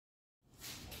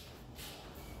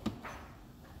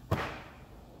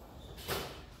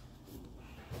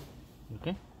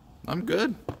I'm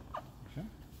good. Sure.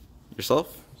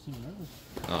 Yourself? You seem nervous.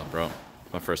 Oh, bro.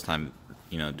 My first time,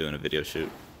 doing a video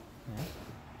shoot. Yeah.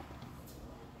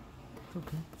 It's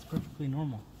okay. It's perfectly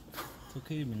normal. It's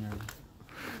okay to be nervous.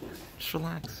 Just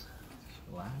relax. Just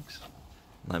relax.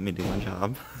 Let me do my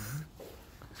job.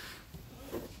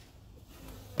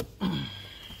 Do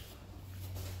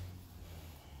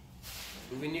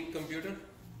we need computer?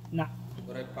 Nah.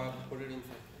 Or I put it inside?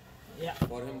 Yeah.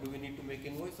 For him, do we need to make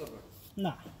invoice or what?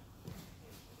 Nah.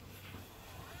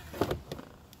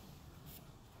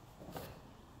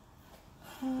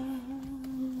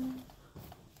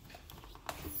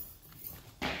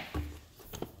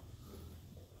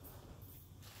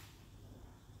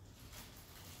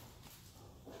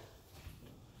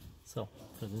 So,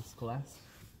 for this glass,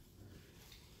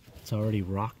 it's already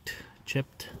rocked,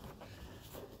 chipped,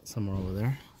 somewhere over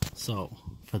there. So,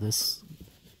 for this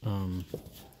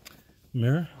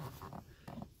mirror,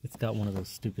 it's got one of those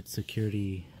stupid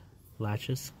security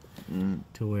latches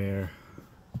to where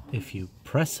if you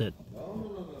press it,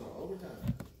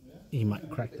 you might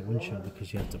crack the windshield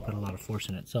because you have to put a lot of force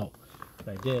in it. So,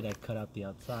 what I did, I cut out the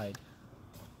outside,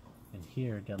 and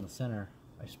here down the center,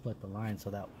 I split the line so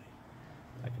that way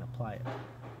I can apply it.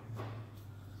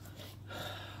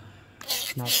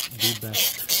 It's not the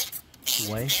best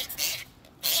way,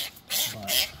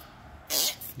 but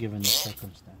given the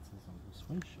circumstances of this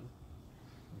windshield,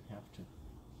 we have to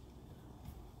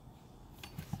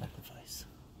sacrifice.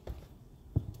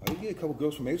 I get a couple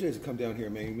girls from AJ's to come down here,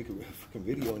 man. Make a fucking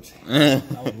video and shit.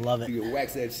 I would love it. You can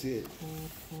wax that shit.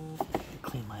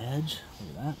 Clean my edge. Look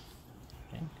at that.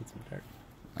 Okay, get some dirt.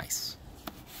 Nice.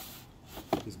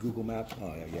 This Google Map. Oh,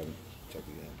 yeah, you haven't checked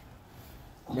it out.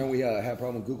 Remember we had a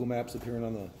problem with Google Maps appearing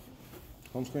on the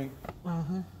home screen?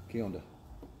 Uh-huh. ¿Qué onda?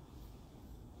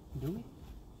 Do we?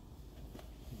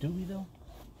 Do we though?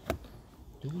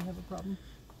 Do we have a problem?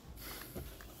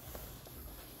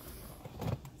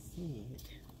 See it.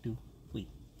 Do we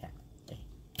have a problem?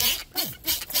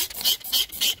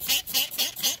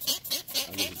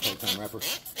 I was a part-time rapper.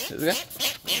 Okay.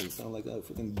 You sound like a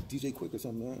fucking DJ Quick or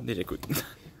something, man. DJ Quick.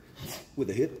 With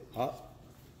a hip hop.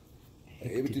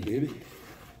 Hey, baby.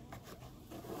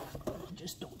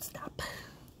 Just don't stop.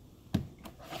 He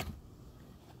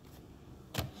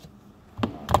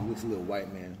looks a little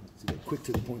white, man. He's quick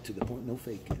to the point, no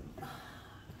faking.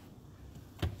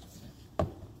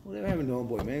 Whatever happened to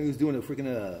homeboy, man? He was doing a freaking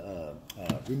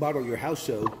remodel your house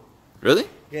show. Really?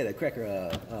 Yeah, that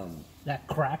cracker. That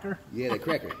cracker? Yeah, that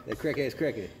cracker. That crack-ass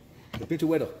cracker. The pincho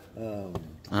wedo.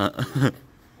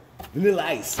 Vanilla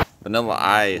Ice. Vanilla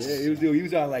Ice. Yeah, he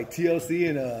was on like TLC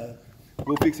and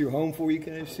We'll Fix Your Home For You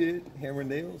kind of shit. Hammer and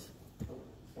nails.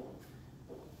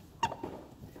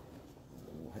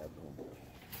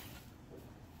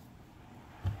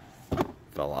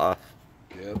 Fell off.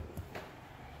 Yep.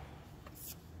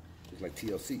 Just like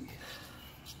TLC.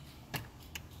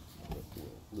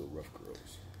 Little rough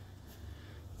girls.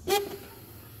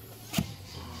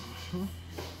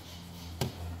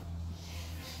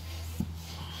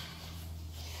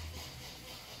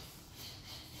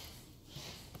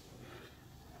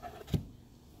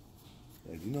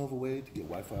 Do you know of a way to get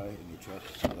Wi-Fi in your truck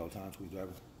at all times when you're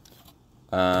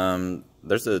driving?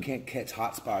 There's a... You can't catch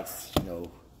hot spots,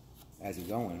 as you're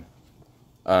going.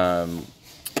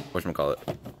 Whatchamacallit?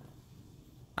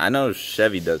 I know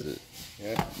Chevy does it.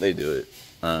 Yeah? They do it.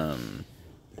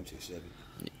 Chevy.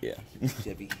 Yeah.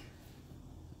 Chevy.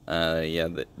 Yeah,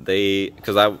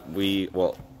 because I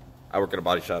work at a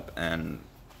body shop, and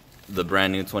the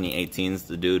brand new 2018s,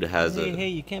 the dude has Hey,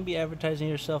 you can't be advertising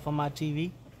yourself on my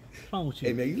TV. What's wrong with you?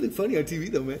 Hey, man, you look funny on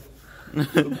TV, though, man.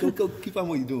 Go keep on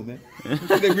what you're doing, man.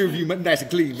 That rear view nice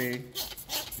and clean, man.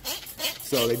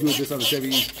 So they do it just on the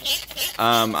Chevy?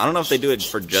 I don't know if they do it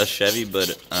for just Chevy, but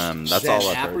that's all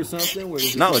I've heard. Or something?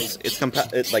 No,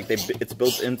 it's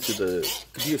built into the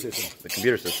computer system. The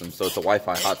computer system, so it's a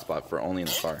Wi-Fi hotspot for only in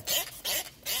the car.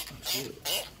 Oh,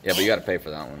 yeah, but you got to pay for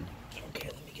that one. Okay,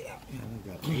 let me get out. I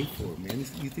got paid for it, man.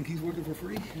 You think he's working for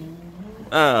free?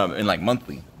 In like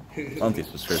monthly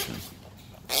subscription.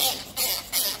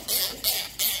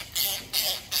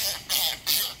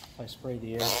 I spray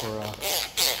the air for,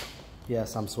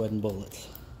 yes, I'm sweating bullets.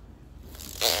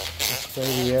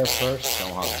 Spray the air first. Show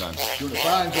him how it's done. Doing a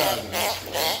fine job, man.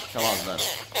 Show him how it's done.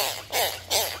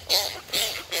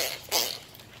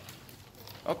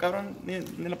 Oh, cabrón, ni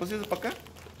la pusiste para acá?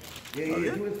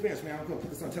 Yeah, do it in Spanish, man. I'm going to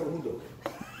put this on Telemundo.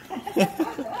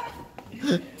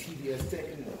 TBS Tech.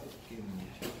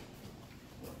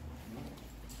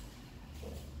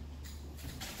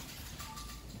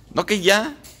 No, que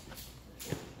ya.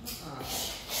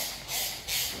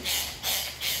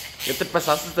 ¿Qué te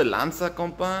pasaste de lanza,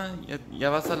 compa? Ya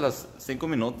vas a las 5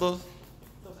 minutos.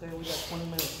 Okay, we got 20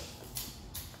 minutes.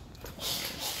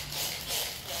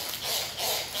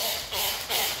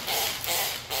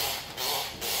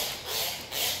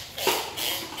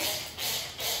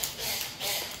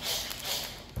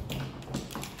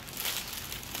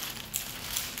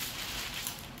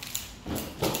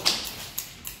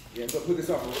 Yeah, go put this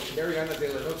off. Mariana de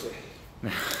la Noche.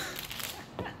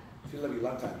 She love you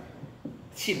long time.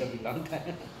 She love you long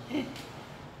time.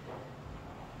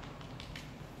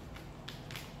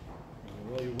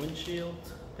 Roll your windshield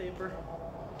paper.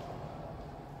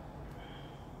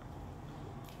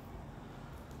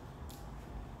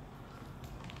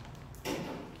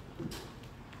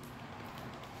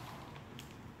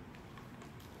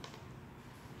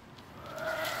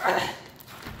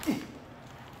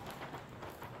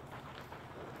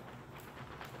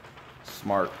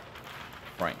 Smart,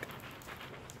 Frank.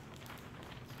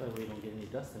 So we don't get any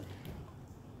dust in here.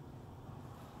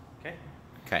 Okay?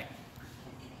 Okay.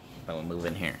 Then we'll move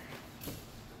in here.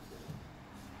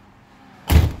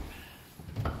 In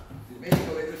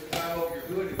Mexico, they just climb over your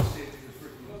hood and shit. You just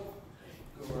freaking go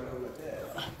right over like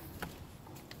that.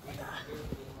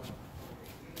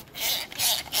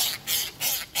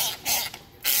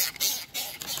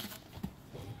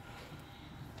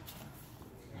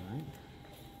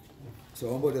 So,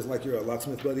 homeboy doesn't like your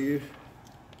locksmith buddy here?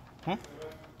 Huh?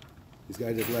 This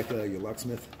guy doesn't like your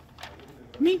locksmith?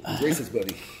 Me? He's racist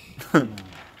buddy.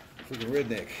 Freaking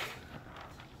redneck.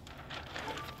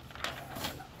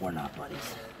 We're not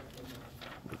buddies.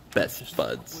 Best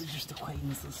buds. We're just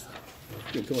acquaintances.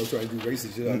 You come up trying to do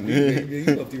racist shit on me, man.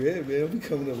 You up to your head, man. Don't be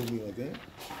coming up with me like that.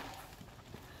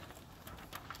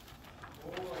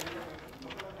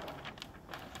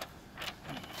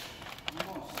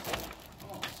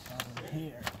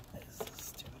 Here. This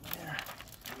is there.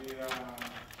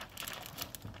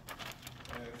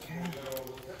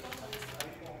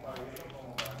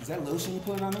 Is that lotion you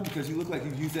putting on them? Because you look like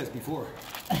you've used that before.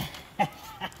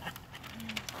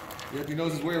 You have your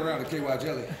nose his way around the KY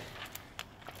jelly.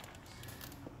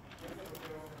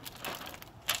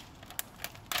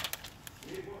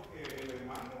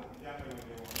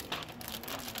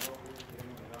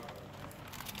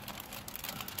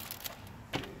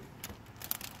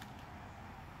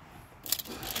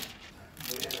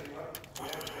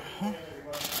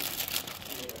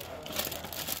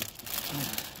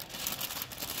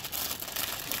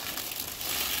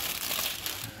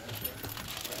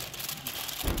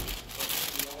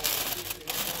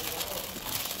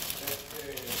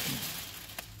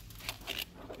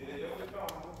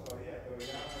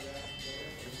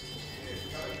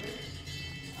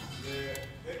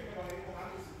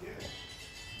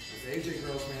 It's AJ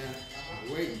girls, man.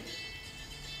 We're waiting.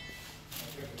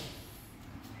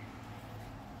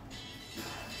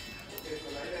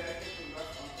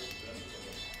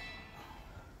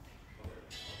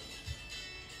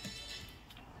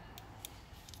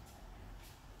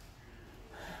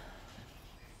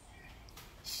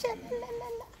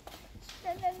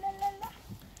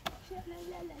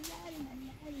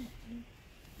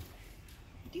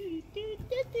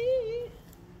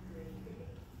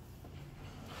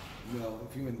 You know,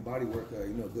 if you're in body work,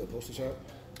 you know, a good postal shop.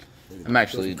 I'm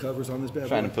actually Throw some covers on this bad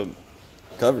trying boy. to put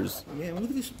covers. Man, look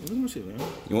at this. Look at this shit, man.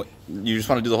 You just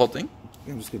want to do the whole thing?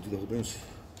 Yeah, I'm just gonna do the whole bench.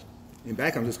 In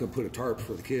back, I'm just gonna put a tarp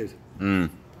for the kid. Did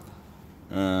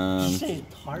you say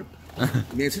tarp?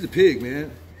 Man, she's a pig,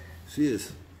 man. She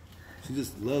is. She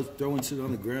just loves throwing shit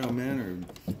on the ground, man. Or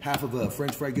half of a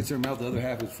French fry gets in her mouth, the other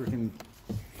half is freaking.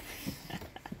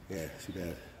 Yeah, she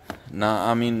bad.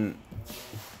 Nah, I mean,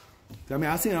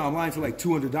 I seen it online for like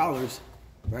 $200,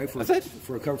 right? For That's it?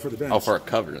 for a cover for the bench. oh, for a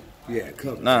cover. Yeah,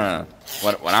 cover. No.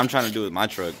 What I'm trying to do with my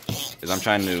truck is I'm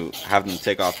trying to have them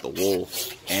take off the wool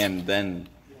and then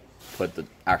put the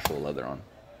actual leather on.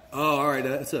 Oh, all right.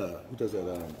 That's who does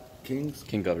that? Kings.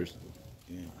 King covers.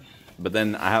 Yeah. But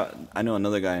then I know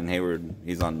another guy in Hayward.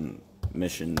 He's on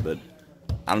mission, but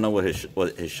I don't know what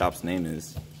his shop's name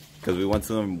is because we went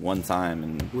to him one time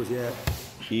and Where's he at?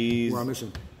 he's We're on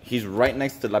mission. He's right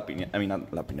next to La Piñata. I mean,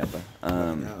 not La Piñata.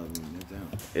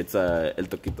 It's El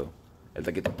Toquito. El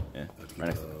Taquito. Yeah.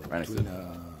 Right next to it.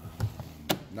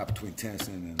 Not between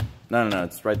Tennyson and. No.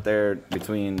 It's right there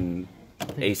between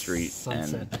A Street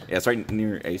Sunset. and it's right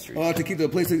near A Street. Oh, to keep the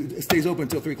place that stays open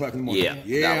until 3 o'clock in the morning. Yeah,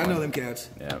 Yeah, that I know one. them cats.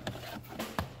 Yeah.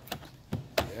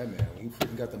 Yeah, man. We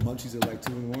freaking got the munchies at like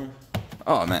 2 in the morning.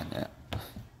 Oh man. Yeah.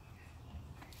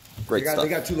 Great stuff. They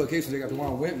got 2 locations. They got the one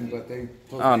on Winton, but they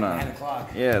close Oh at no. 9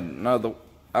 o'clock. Yeah. No.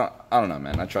 I don't know,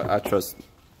 man. I trust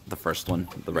the first one,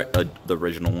 the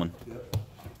original one. Yep.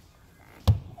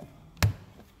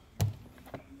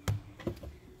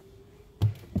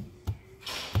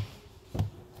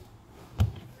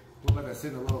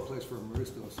 Sinaloa place for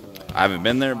Mariscos. I haven't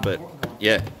been there, but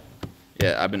yeah,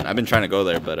 I've been trying to go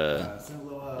there, but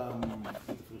Sinaloa.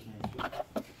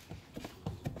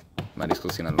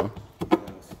 Marisco Sinaloa,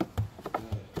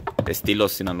 Estilo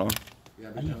Sinaloa. Yeah,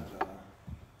 I've been down there.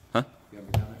 Huh? Yeah,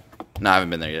 I've been down there. No, I haven't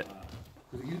been there yet.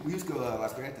 We used to go to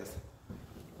Las Grantas.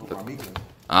 Over on Micos.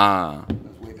 Ah, That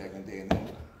was way back in the day. And then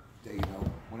they,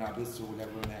 went out visited or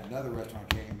whatever, and that another restaurant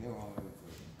came. They were on for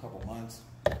a couple months,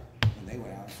 and they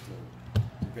went out to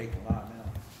vacant lot now.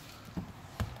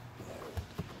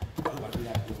 Otherwise, we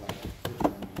have to go like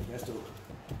Modesto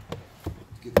to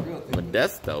get the real thing.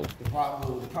 Modesto. The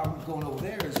problem going over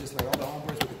there is just like all the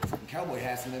hombres with the freaking cowboy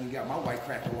hats, and then you got my white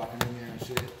cracker walking in there and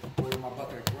shit, wearing my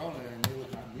bucket of Corona, and they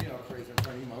look like, crazy in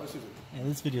front of you. My issues. Yeah,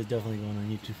 this video is definitely going on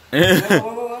YouTube.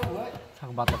 What? Talk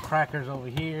about the crackers over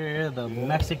here, the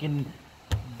Mexican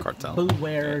Cartel. boot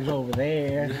wearers over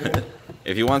there.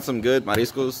 If you want some good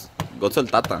mariscos, go to El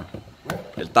Tata. Where?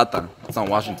 El Tata. It's on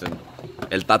Washington.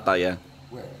 El Tata, yeah.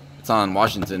 Where? It's on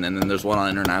Washington, and then there's one on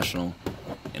International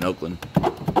in Oakland.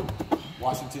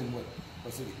 Washington,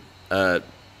 what city?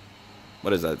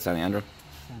 What is that? San Leandro?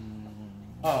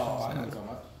 Oh, I know what you're talking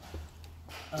about.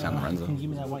 San Lorenzo. Can you give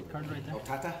me that white card right there? Oh,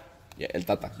 Tata? Yeah, El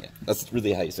Tata. Yeah, that's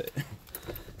really how you say it.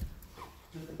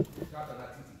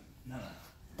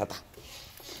 Tata.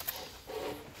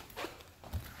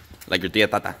 Like your tia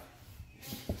Tata.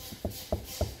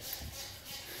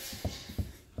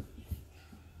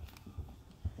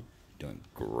 Doing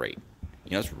great.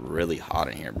 You know it's really hot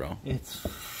in here, bro. It's.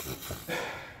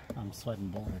 I'm sweating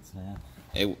bullets, man.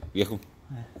 Hey, viejo.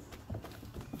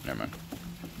 Never mind.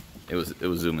 It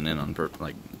was zooming in on for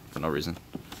no reason.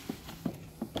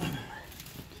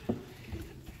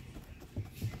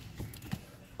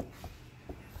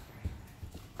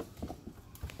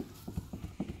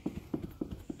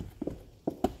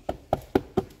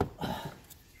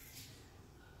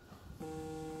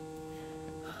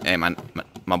 Hey,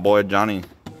 my boy Johnny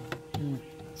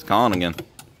is calling again.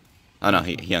 Oh no,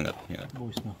 he hung up.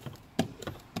 Voicemail.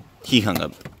 He hung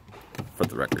up, for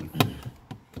the record.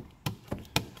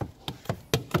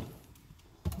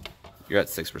 You're at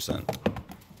 6%.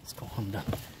 Let's go home down.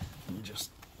 Let me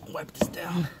just wipe this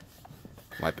down.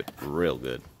 Wipe it real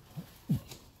good.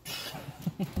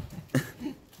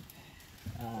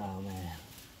 Oh man.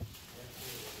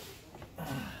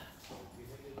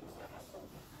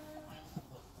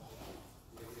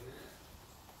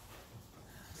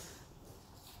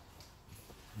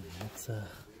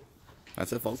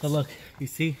 That's it, folks. So look, you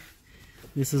see,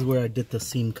 this is where I did the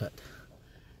seam cut.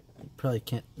 You probably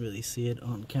can't really see it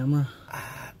on camera,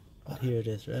 but here it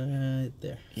is, right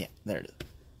there. Yeah, there it is.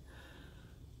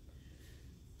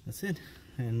 That's it,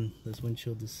 and this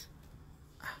windshield is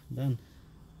done.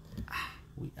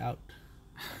 We out.